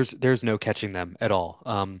yeah, there's no catching them at all.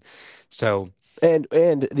 So And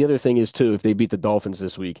the other thing is too, if they beat the Dolphins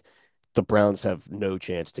this week, the Browns have no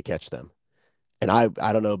chance to catch them. And I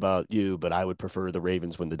don't know about you, but I would prefer the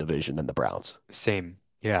Ravens win the division than the Browns. Same.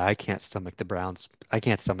 Yeah, I can't stomach the Browns. I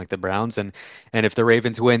can't stomach the Browns, and if the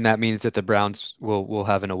Ravens win, that means that the Browns will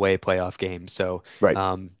have an away playoff game. So, Right.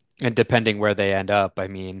 and depending where they end up, I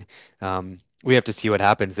mean, we have to see what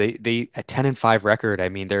happens. They a 10-5 record. I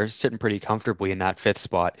mean, they're sitting pretty comfortably in that fifth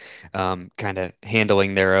spot, kind of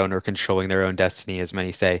handling their own or controlling their own destiny, as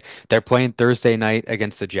many say. They're playing Thursday night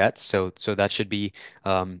against the Jets, so that should be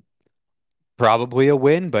probably a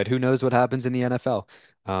win, but who knows what happens in the NFL.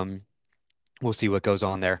 Um, We'll see what goes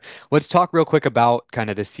on there. Let's talk real quick about kind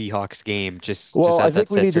of the Seahawks game, just Well, I as that think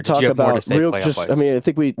we sits need to here. Did you talk have more to about say real playoff just I wise? mean, I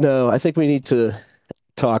think we no, I think we need to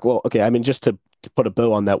talk. Well, okay, I mean, just to put a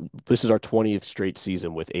bow on that, this is our 20th straight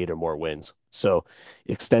season with 8 or more wins. So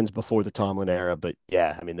it extends before the Tomlin era, but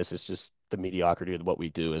yeah, I mean, this is just the mediocrity of what we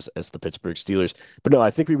do as the Pittsburgh Steelers. But no,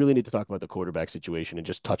 I think we really need to talk about the quarterback situation and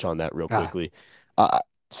just touch on that real Ah, quickly. Uh,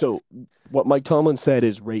 so what Mike Tomlin said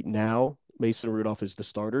is right now, Mason Rudolph is the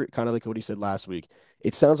starter, kind of like what he said last week.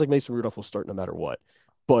 It sounds like Mason Rudolph will start no matter what.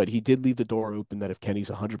 But he did leave the door open that if Kenny's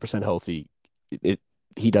 100% healthy, it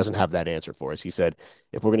he doesn't have that answer for us. He said,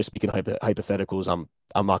 if we're going to speak in hypotheticals,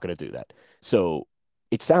 I'm not going to do that. So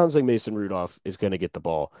it sounds like Mason Rudolph is going to get the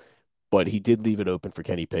ball, but he did leave it open for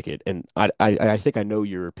Kenny Pickett, and I think I know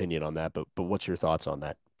your opinion on that, but what's your thoughts on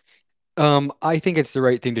that? I think it's the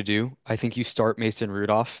right thing to do. I think you start Mason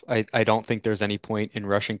Rudolph. I don't think there's any point in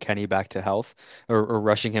rushing Kenny back to health or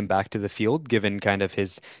rushing him back to the field, given kind of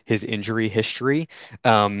his injury history.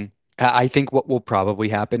 I think what will probably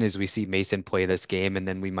happen is we see Mason play this game, and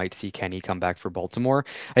then we might see Kenny come back for Baltimore.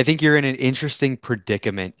 I think you're in an interesting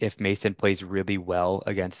predicament if Mason plays really well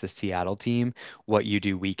against the Seattle team, what you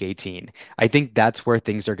do week 18. I think that's where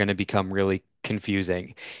things are going to become really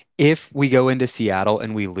confusing. If we go into Seattle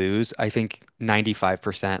and we lose, I think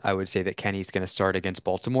 95% I would say that Kenny's going to start against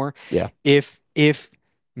Baltimore. Yeah, If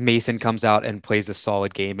Mason comes out and plays a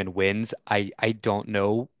solid game and wins, I don't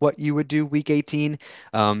know what you would do week 18.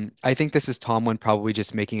 I think this is Tomlin probably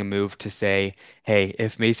just making a move to say, hey,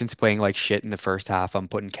 if Mason's playing like shit in the first half, I'm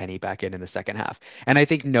putting Kenny back in the second half. And I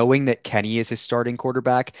think knowing that Kenny is his starting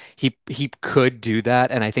quarterback, he could do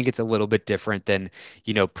that. And I think it's a little bit different than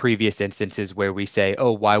previous instances where we say,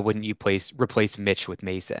 "Oh, why wouldn't you replace Mitch with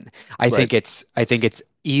Mason?" right. I think it's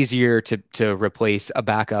easier to replace a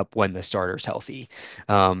backup when the starter's healthy.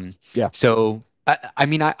 Um, Yeah, so I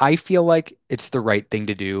mean, I feel like it's the right thing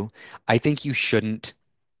to do. I think you shouldn't.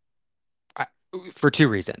 I- For two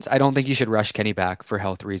reasons. I don't think you should rush Kenny back for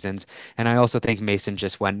health reasons. And I also think Mason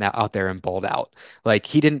just went out there and balled out. Like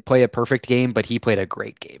he didn't play a perfect game, but he played a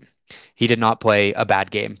great game. He did not play a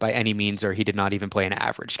bad game by any means, or he did not even play an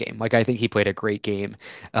average game. Like I think he played a great game.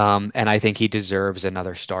 And I think he deserves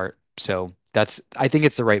another start. So I think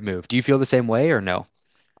it's the right move. Do you feel the same way or no?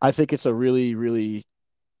 I think it's a really, really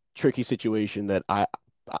tricky situation that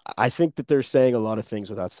I think that they're saying a lot of things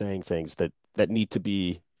without saying things that need to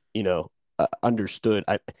be, understood.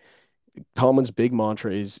 Tomlin's big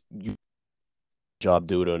mantra is you job,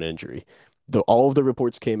 do it on injury. All of the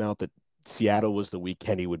reports came out that Seattle was the week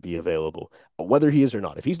Kenny would be available, whether he is or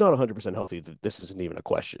not. If he's not 100% healthy, this isn't even a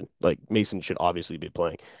question. Like Mason should obviously be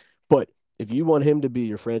playing. But if you want him to be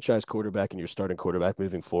your franchise quarterback and your starting quarterback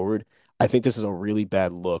moving forward, I think this is a really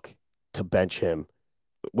bad look to bench him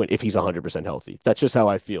if he's 100% healthy. That's just how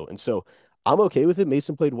I feel. And so I'm okay with it.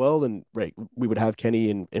 Mason played well, and right, we would have Kenny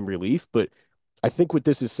in relief. But I think what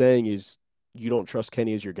this is saying is you don't trust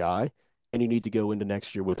Kenny as your guy, and you need to go into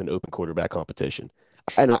next year with an open quarterback competition.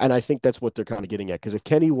 And I think that's what they're kind of getting at. Because if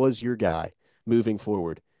Kenny was your guy moving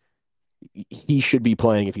forward, he should be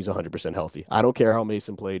playing if he's 100% healthy. I don't care how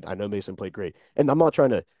Mason played. I know Mason played great. And I'm not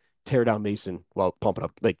trying to tear down Mason while pumping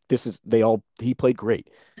up. Like, he played great.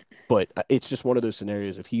 But it's just one of those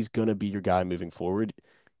scenarios. If he's going to be your guy moving forward,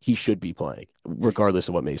 he should be playing, regardless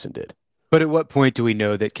of what Mason did. But at what point do we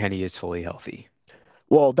know that Kenny is fully healthy?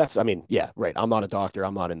 Well, I mean, yeah, right. I'm not a doctor.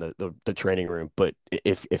 I'm not in the training room. But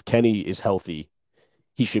if Kenny is healthy,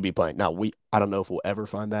 he should be playing. Now, I don't know if we'll ever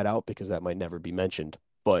find that out because that might never be mentioned.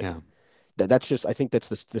 But Yeah. that's just, I think that's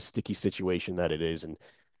the sticky situation that it is. And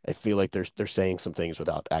I feel like they're saying some things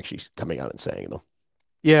without actually coming out and saying them.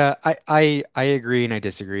 Yeah, I agree and I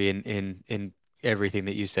disagree in everything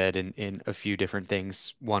that you said in a few different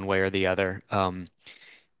things, one way or the other.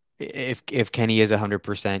 If Kenny is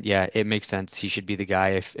 100%, yeah, it makes sense. He should be the guy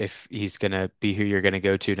if he's gonna be who you're gonna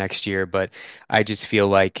go to next year. But I just feel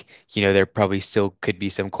like, there probably still could be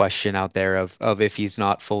some question out there of if he's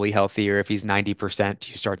not fully healthy or if he's 90%,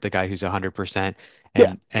 you start the guy who's 100%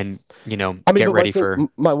 Yeah. and I mean, get but my ready thing, for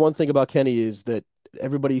my one thing about Kenny is that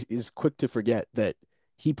everybody is quick to forget that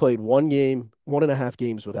he played one game, 1.5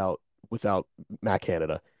 games without Matt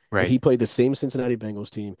Canada, and right. he played the same Cincinnati Bengals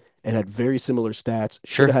team and had very similar stats.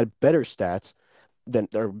 Should have Sure, had better stats than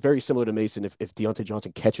they're very similar to Mason if Deontay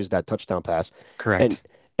Johnson catches that touchdown pass, and correct.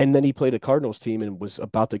 and then he played a Cardinals team and was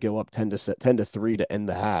about to go up 10-3 to end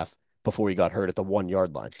the half before he got hurt at the 1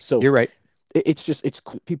 yard line. So You're right. it's just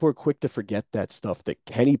people are quick to forget that stuff that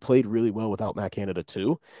Kenny played really well without Matt Canada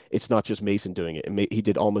too. It's not just Mason doing it. He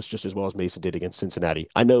did almost just as well as Mason did against Cincinnati.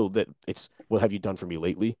 I know that it's what have you done for me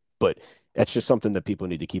lately, but that's just something that people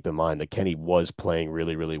need to keep in mind that Kenny was playing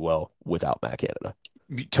really, really well without Matt Canada.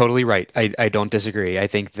 Totally right. I don't disagree. I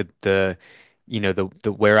think the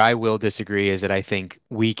where I will disagree is that I think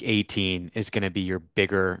week 18 is going to be your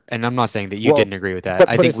bigger, and I'm not saying that you Well, didn't agree with that. but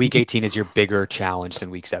I but think if week 18 is your bigger challenge than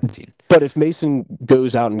week 17. but if Mason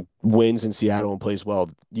goes out and wins in Seattle and plays well,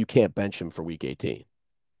 you can't bench him for week 18.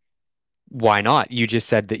 Why not? You just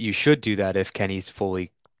said that you should do that if Kenny's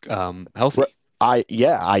fully healthy.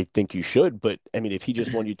 Yeah, I think you should, but I mean, if he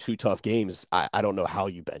just won you two tough games, I don't know how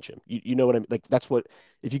you bench him. You know what I mean? Like that's what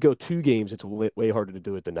if you go 2 games, it's way harder to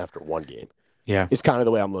do it than after 1 game. Yeah. It's kind of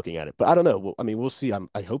the way I'm looking at it. But I don't know. Well, I mean, we'll see.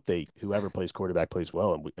 I hope whoever plays quarterback plays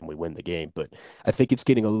well and we win the game. But I think it's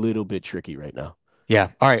getting a little bit tricky right now. Yeah.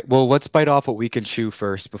 All right. Well, let's bite off what we can chew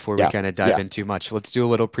first before we Yeah, kind of dive yeah, in too much. Let's do a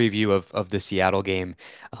little preview of the Seattle game.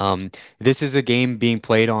 Um, this is a game being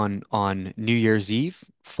played on New Year's Eve,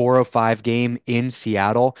 4:05 game in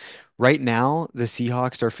Seattle. Right now, the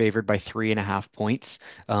Seahawks are favored by 3.5 points.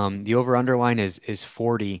 The over-under line is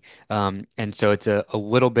 40. And so it's a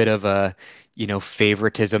little bit of a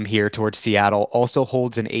favoritism here towards Seattle. Also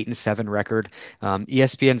holds an 8-7 record.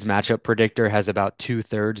 ESPN's matchup predictor has about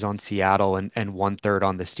 2/3 on Seattle and 1/3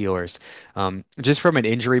 on the Steelers. Just from an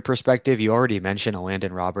injury perspective, you already mentioned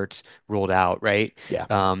Landon Roberts ruled out, right? yeah.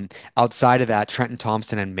 Um, Outside of that, Trenton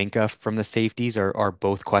Thompson and Minka from the safeties are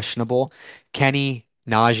both questionable. Kenny,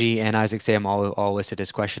 Najee, and Isaac Sam all listed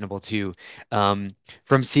as questionable too.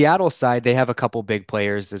 From Seattle's side, they have a couple big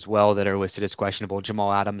players as well that are listed as questionable.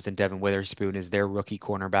 Jamal Adams and Devin Witherspoon is their rookie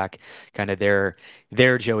cornerback, kind of their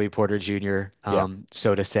Joey Porter Jr., Yeah.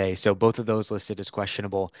 so to say. So both of those listed as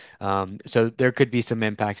questionable. So there could be some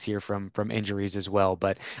impacts here from injuries as well.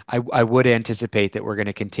 But I would anticipate that we're going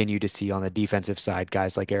to continue to see on the defensive side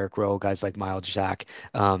guys like Eric Rowe, guys like Miles Jack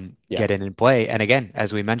Yeah. get in and play. And again,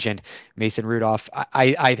 as we mentioned, Mason Rudolph,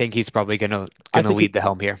 I think he's probably gonna I gonna think lead the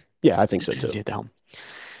helm here. yeah, I think so too. Lead the helm.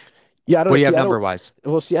 Yeah, I don't What know. do you have Seattle, number wise?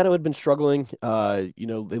 well, Seattle had been struggling. They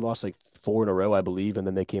lost like 4 in a row, I believe, and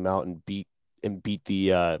then they came out and beat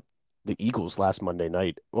the Eagles last Monday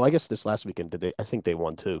night. Well, I guess this last weekend did they? I think they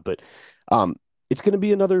won too, but um, it's going to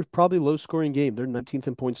be another probably low scoring game. They're 19th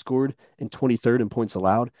in points scored and 23rd in points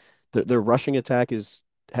allowed. Their rushing attack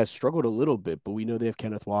has struggled a little bit, but we know they have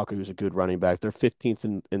Kenneth Walker, who's a good running back. They're 15th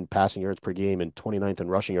in passing yards per game and 29th in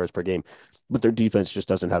rushing yards per game, but their defense just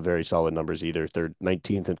doesn't have very solid numbers either. They're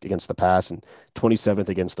 19th against the pass and 27th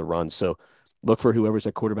against the run. So look for whoever's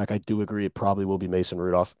at quarterback. I do agree it probably will be Mason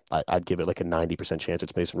Rudolph. I'd give it like a 90% chance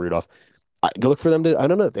it's Mason Rudolph. Go look for them to, I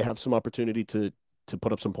don't know, they have some opportunity to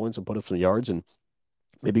put up some points and put up some yards and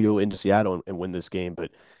maybe go into Seattle and win this game.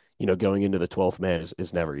 But, going into the 12th man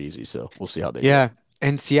is never easy. So we'll see how they do. Yeah,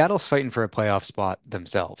 and Seattle's fighting for a playoff spot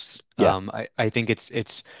themselves. Yeah. I think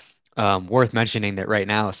it's worth mentioning that right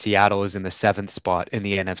now Seattle is in the seventh spot in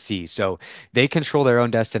the NFC, so they control their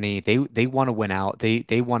own destiny. They want to win out.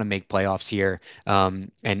 They want to make playoffs here,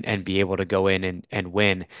 and be able to go in and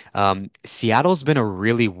win. Seattle's been a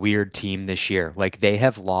really weird team this year. Like they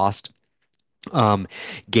have lost um,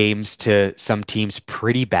 games to some teams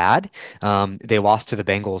pretty bad. They lost to the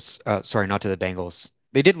Bengals. Sorry, not to the Bengals.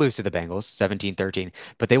 They did lose to the Bengals 17-13,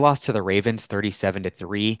 but they lost to the Ravens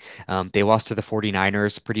 37-3. They lost to the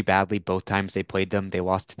 49ers pretty badly both times they played them. They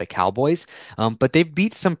lost to the Cowboys, but they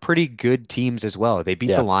beat some pretty good teams as well. They beat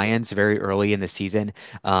the Yeah. Lions very early in the season.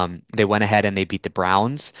 They went ahead and they beat the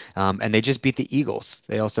Browns, and they just beat the Eagles.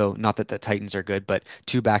 They also, not that the Titans are good, but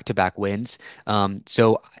two back-to-back wins.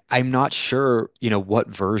 So I'm not sure, what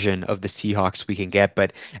version of the Seahawks we can get,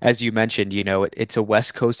 but as you mentioned, it's a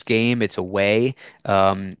West Coast game. It's away.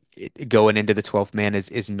 Going into the 12th man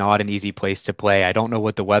is not an easy place to play. I don't know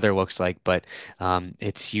what the weather looks like, but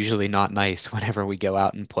it's usually not nice whenever we go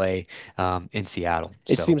out and play in Seattle.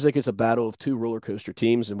 It So seems like it's a battle of two roller coaster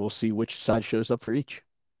teams, and we'll see which side shows up for each.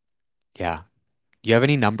 Yeah. Do you have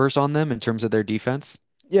any numbers on them in terms of their defense?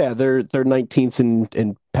 Yeah, they're 19th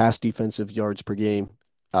in pass defensive yards per game,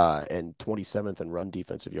 and 27th in run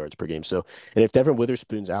defensive yards per game. So, and if Devin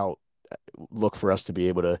Witherspoon's out, look for us to be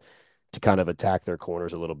able to kind of attack their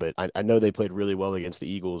corners a little bit. I know they played really well against the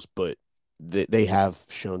Eagles, but they have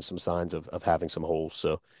shown some signs of having some holes.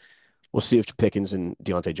 So we'll see if Pickens and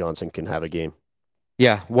Deontay Johnson can have a game.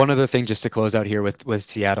 Yeah, one other thing just to close out here with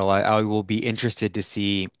Seattle, I will be interested to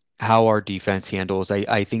see how our defense handles.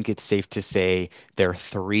 I think it's safe to say they're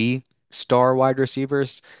three star wide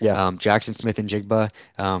receivers. Yeah, Jackson Smith and Jigba,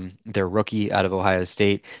 their rookie out of Ohio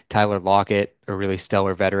State, Tyler Lockett, a really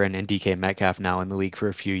stellar veteran, and DK Metcalf now in the league for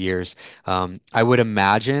a few years. I would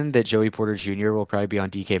imagine that Joey Porter Jr. will probably be on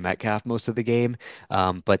DK Metcalf most of the game,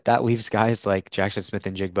 but that leaves guys like Jackson Smith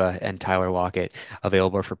and Jigba and Tyler Lockett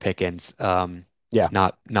available for Pickens. yeah,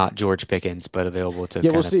 Not George Pickens, but available to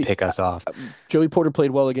yeah. We'll kind of see. pick us off. Joey Porter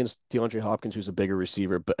played well against DeAndre Hopkins, who's a bigger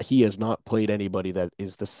receiver, but he has not played anybody that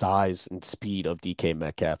is the size and speed of DK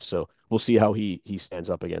Metcalf. So we'll see how he stands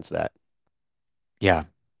up against that. Yeah.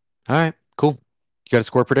 All right. Cool. You got a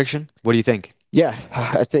score prediction? What do you think? Yeah,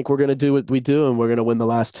 I think we're gonna do what we do, and we're gonna win the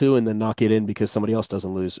last two, and then knock it in because somebody else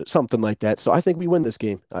doesn't lose, something like that. So I think we win this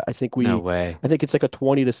game. No way. I think it's like a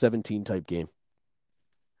 20-17 type game.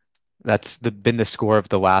 That's been the score of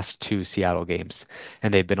the last two Seattle games,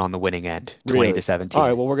 and they've been on the winning end, 20 to Really? All right. 17.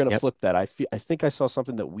 Well, we're gonna Yep. flip that. I think I saw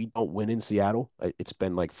something that we don't win in Seattle. It's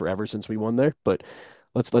been like forever since we won there, but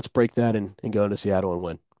let's break that and go into Seattle and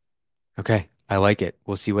win. Okay. I like it.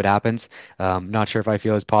 We'll see what happens. Not sure if I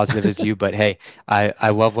feel as positive as you, but hey, I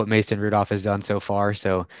love what Mason Rudolph has done so far.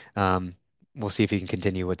 So we'll see if he can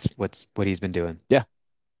continue what he's been doing. Yeah.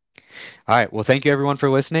 All right. Well, thank you everyone for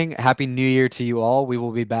listening. Happy New Year to you all. We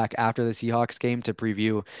will be back after the Seahawks game to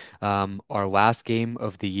preview our last game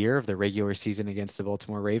of the year of the regular season against the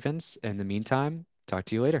Baltimore Ravens. In the meantime, talk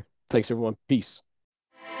to you later. Thanks, everyone. Peace.